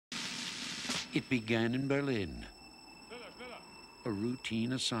It began in Berlin. A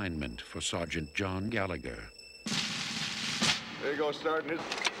routine assignment for Sergeant John Gallagher. There you go, Sergeant.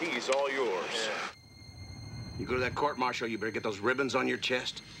 He's all yours. Yeah. You go to that court-martial, you better get those ribbons on your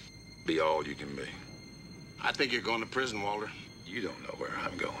chest. Be all you can be. I think you're going to prison, Walter. You don't know where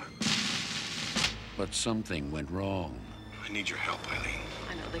I'm going. But something went wrong. I need your help, Eileen.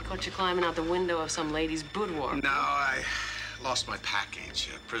 I know, they caught you climbing out the window of some lady's boudoir. No, I lost my package.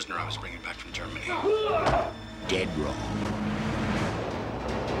 A prisoner I was bringing back from Germany. Dead wrong.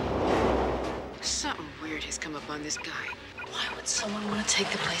 Something weird has come upon this guy. Why would someone want to take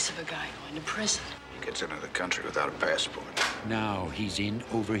the place of a guy going to prison? He gets into the country without a passport. Now he's in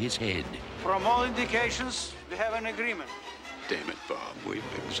over his head. From all indications, we have an agreement. Damn it, Bob. We've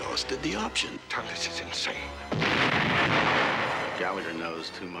exhausted the option. This is insane. Gallagher knows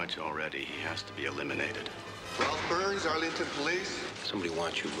too much already. He has to be eliminated. Ralph Burns, Arlington Police. Somebody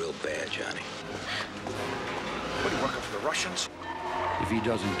wants you real bad, Johnny. What, are you working for the Russians? If he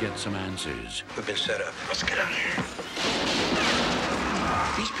doesn't get some answers, We've been set up. Let's get out of here.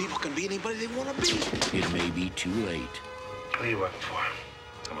 These people can be anybody they want to be. it may be too late Who are you working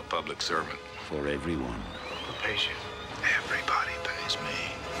for? I'm a public servant. for everyone. Who pays you? Everybody pays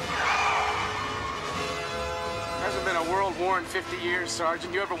me. Hasn't been a world war in 50 years,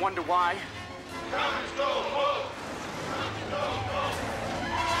 Sergeant. You ever wonder why? Come and go, folks. Come and go.